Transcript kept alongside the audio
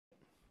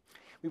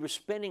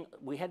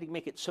we had to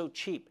make it so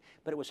cheap,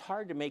 but it was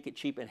hard to make it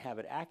cheap and have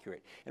it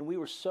accurate. And we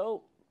were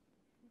so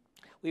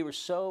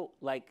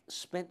like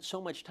spent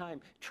so much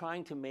time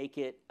trying to make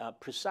it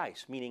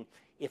precise, meaning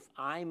if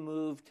I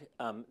moved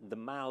the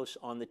mouse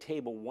on the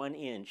table 1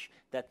 inch,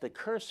 that the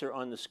cursor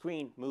on the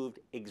screen moved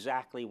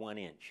exactly 1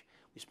 inch.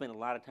 We spent a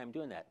lot of time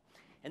doing that.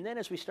 And then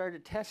as we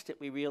started to test it,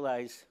 we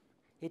realized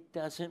it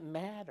doesn't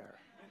matter.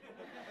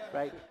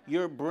 Right?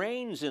 Your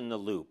brain's in the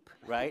loop,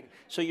 right?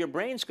 So your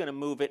brain's going to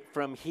move it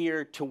from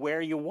here to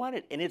where you want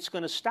it, and it's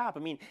going to stop. I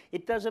mean,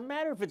 it doesn't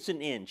matter if it's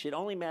an inch. It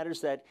only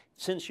matters that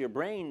since your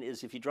brain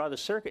is, if you draw the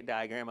circuit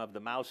diagram of the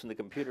mouse and the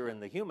computer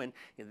and the human,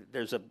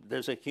 there's a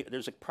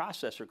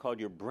processor called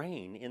your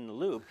brain in the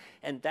loop,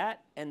 and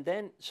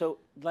then so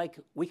like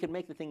we could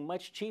make the thing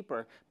much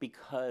cheaper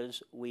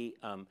because we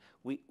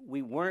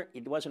weren't.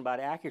 It wasn't about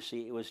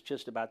accuracy. It was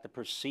just about the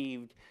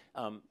perceived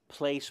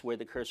place where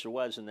the cursor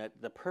was, and that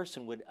the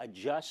person would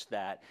adjust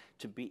that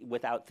to be,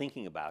 without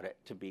thinking about it,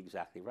 to be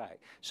exactly right.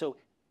 So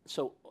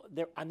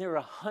there are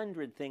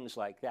 100 things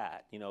like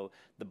that. You know,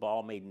 the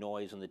ball made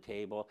noise on the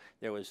table.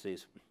 There was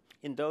these.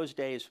 In those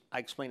days, I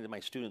explained to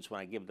my students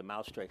when I give the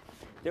mouse tray.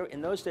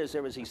 In those days,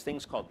 there was these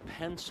things called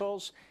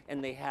pencils,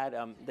 and they had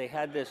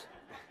this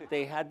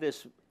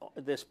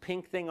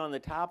pink thing on the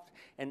top.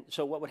 And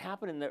so what would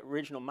happen in the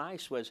original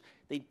mice was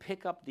they'd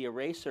pick up the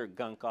eraser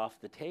gunk off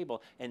the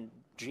table and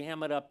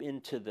jam it up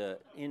into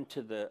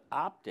the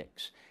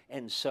optics.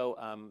 And so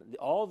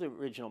all the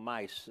original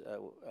mice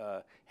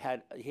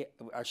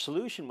our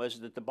solution was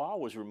that the ball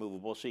was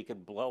removable so you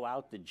could blow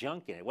out the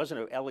junk in it. It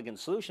wasn't an elegant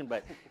solution,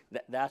 but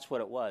that's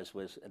what it was.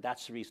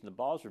 That's the reason the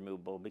ball's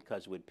removable,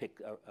 because it would pick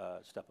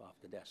stuff off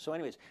the desk. So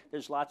anyways,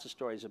 there's lots of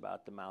stories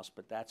about the mouse,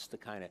 but that's the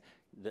kind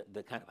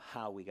of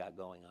how we got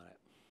going on it.